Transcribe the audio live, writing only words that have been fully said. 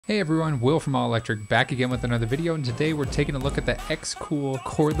Hey everyone, Will from All Electric back again with another video, and today we're taking a look at the xCool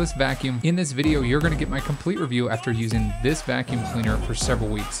cordless vacuum. In this video, you're going to get my complete review after using this vacuum cleaner for several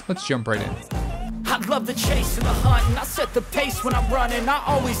weeks. Let's jump right in. I love the chase and the hunt, and I set the pace when I'm running. I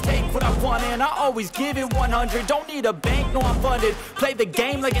always take what I want and I always give it 100. Don't need a bank, no I'm funded. Play the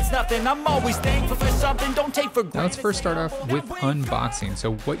game like it's nothing. I'm always thankful for something, don't take for granted. Now let's first start off with unboxing.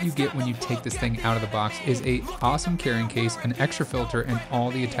 So what you get when you take this thing out of the box is a awesome carrying case, an extra filter, and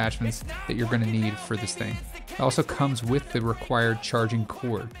all the attachments that you're going to need for this thing. It also comes with the required charging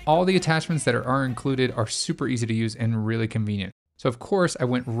cord. All the attachments that are included are super easy to use and really convenient. So of course I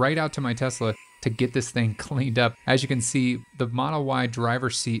went right out to my Tesla to get this thing cleaned up. As you can see, the Model Y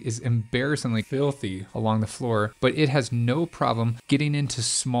driver's seat is embarrassingly filthy along the floor, but it has no problem getting into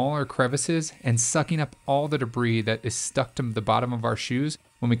smaller crevices and sucking up all the debris that is stuck to the bottom of our shoes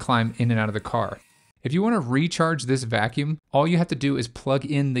when we climb in and out of the car. If you want to recharge this vacuum, all you have to do is plug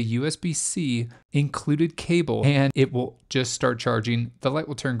in the USB-C included cable and it will just start charging. The light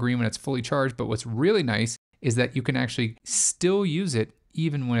will turn green when it's fully charged, but what's really nice is that you can actually still use it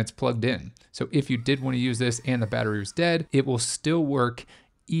even when it's plugged in. So if you did want to use this and the battery was dead, it will still work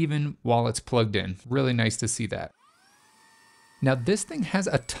even while it's plugged in. Really nice to see that. Now this thing has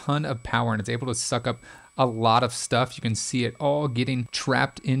a ton of power and it's able to suck up a lot of stuff. You can see it all getting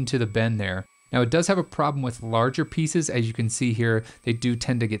trapped into the bin there. Now it does have a problem with larger pieces. As you can see here, they do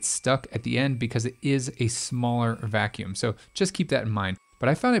tend to get stuck at the end because it is a smaller vacuum. So just keep that in mind. But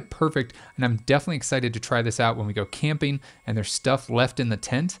I found it perfect, and I'm definitely excited to try this out when we go camping and there's stuff left in the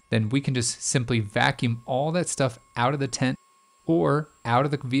tent. Then we can just simply vacuum all that stuff out of the tent or out of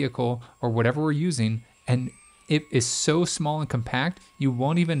the vehicle or whatever we're using, and it is so small and compact, you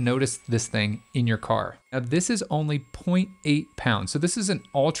won't even notice this thing in your car. Now this is only 0.8 pounds, so this is an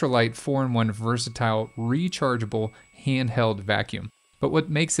ultralight 4-in-1 versatile rechargeable handheld vacuum. But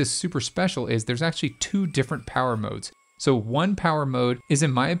what makes this super special is there's actually two different power modes. So one power mode is,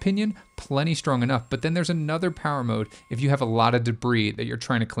 in my opinion, plenty strong enough, but then there's another power mode if you have a lot of debris that you're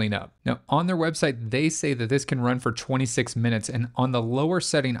trying to clean up. Now on their website, they say that this can run for 26 minutes, and on the lower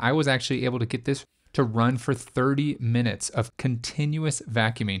setting, I was actually able to get this to run for 30 minutes of continuous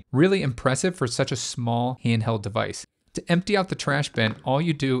vacuuming. Really impressive for such a small handheld device. To empty out the trash bin, all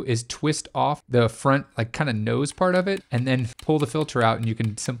you do is twist off the front, like kind of nose part of it, and then pull the filter out and you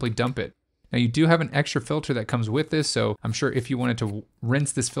can simply dump it. Now you do have an extra filter that comes with this, so I'm sure if you wanted to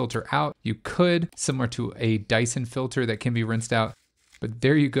rinse this filter out, you could, similar to a Dyson filter that can be rinsed out. But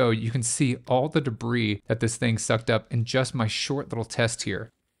there you go, you can see all the debris that this thing sucked up in just my short little test here.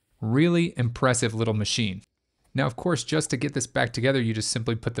 Really impressive little machine. Now of course, just to get this back together, you just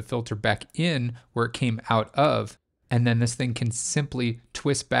simply put the filter back in where it came out of, and then this thing can simply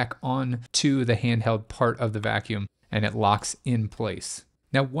twist back on to the handheld part of the vacuum and it locks in place.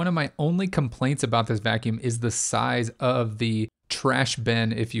 Now, one of my only complaints about this vacuum is the size of the trash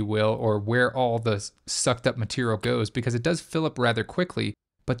bin, if you will, or where all the sucked up material goes, because it does fill up rather quickly,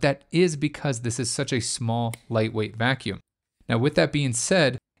 but that is because this is such a small, lightweight vacuum. Now, with that being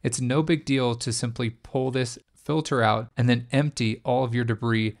said, it's no big deal to simply pull this filter out and then empty all of your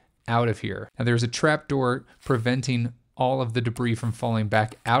debris out of here. Now, there's a trap door preventing all of the debris from falling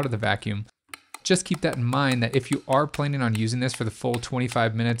back out of the vacuum. Just keep that in mind that if you are planning on using this for the full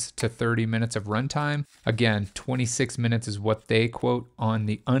 25 minutes to 30 minutes of runtime, again, 26 minutes is what they quote on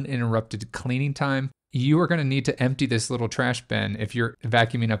the uninterrupted cleaning time, you are going to need to empty this little trash bin if you're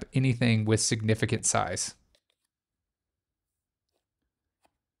vacuuming up anything with significant size.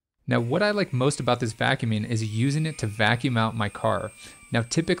 Now, what I like most about this vacuuming is using it to vacuum out my car. Now,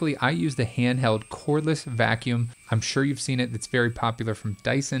 typically I use the handheld cordless vacuum. I'm sure you've seen it, it's very popular from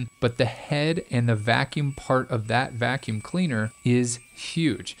Dyson, but the head and the vacuum part of that vacuum cleaner is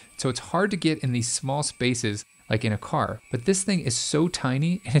huge. So it's hard to get in these small spaces like in a car, but this thing is so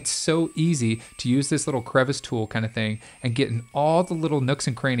tiny and it's so easy to use this little crevice tool kind of thing and get in all the little nooks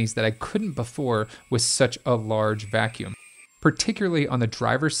and crannies that I couldn't before with such a large vacuum. Particularly on the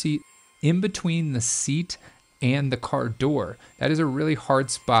driver's seat, in between the seat and the car door. That is a really hard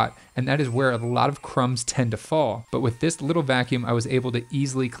spot, and that is where a lot of crumbs tend to fall. But with this little vacuum, I was able to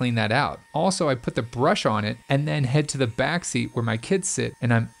easily clean that out. Also, I put the brush on it and then head to the back seat where my kids sit,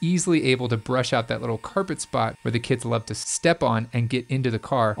 and I'm easily able to brush out that little carpet spot where the kids love to step on and get into the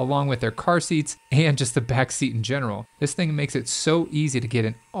car, along with their car seats and just the back seat in general. This thing makes it so easy to get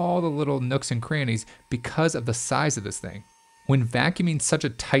in all the little nooks and crannies because of the size of this thing. When vacuuming such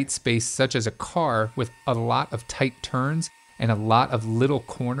a tight space such as a car with a lot of tight turns and a lot of little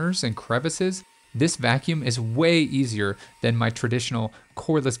corners and crevices, this vacuum is way easier than my traditional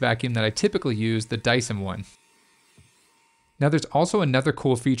cordless vacuum that I typically use, the Dyson one. Now there's also another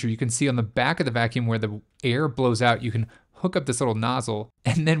cool feature you can see on the back of the vacuum where the air blows out. You can hook up this little nozzle,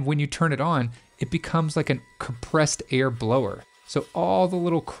 and then when you turn it on, it becomes like a compressed air blower. So all the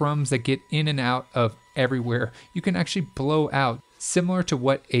little crumbs that get in and out of everywhere, you can actually blow out, similar to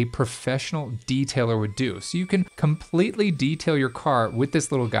what a professional detailer would do. So you can completely detail your car with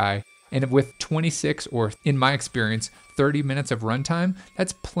this little guy, and with 26, or in my experience, 30 minutes of runtime,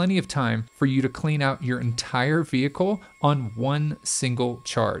 that's plenty of time for you to clean out your entire vehicle on one single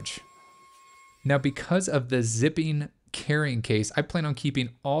charge. Now, because of the zipping carrying case, I plan on keeping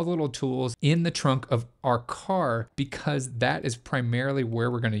all the little tools in the trunk of our car because that is primarily where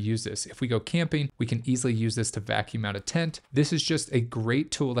we're going to use this. If we go camping, we can easily use this to vacuum out a tent. This is just a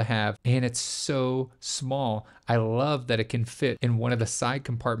great tool to have, and it's so small. I love that it can fit in one of the side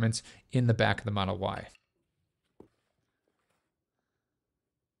compartments in the back of the Model Y.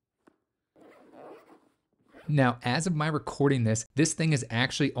 Now, as of my recording this thing is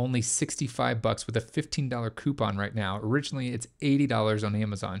actually only $65 with a $15 coupon right now. Originally, it's $80 on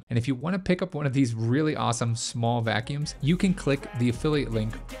Amazon. And if you want to pick up one of these really awesome small vacuums, you can click the affiliate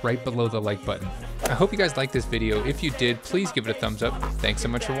link right below the like button. I hope you guys liked this video. If you did, please give it a thumbs up. Thanks so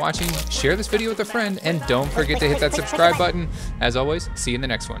much for watching. Share this video with a friend, and don't forget to hit that subscribe button. As always, see you in the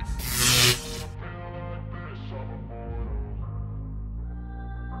next one.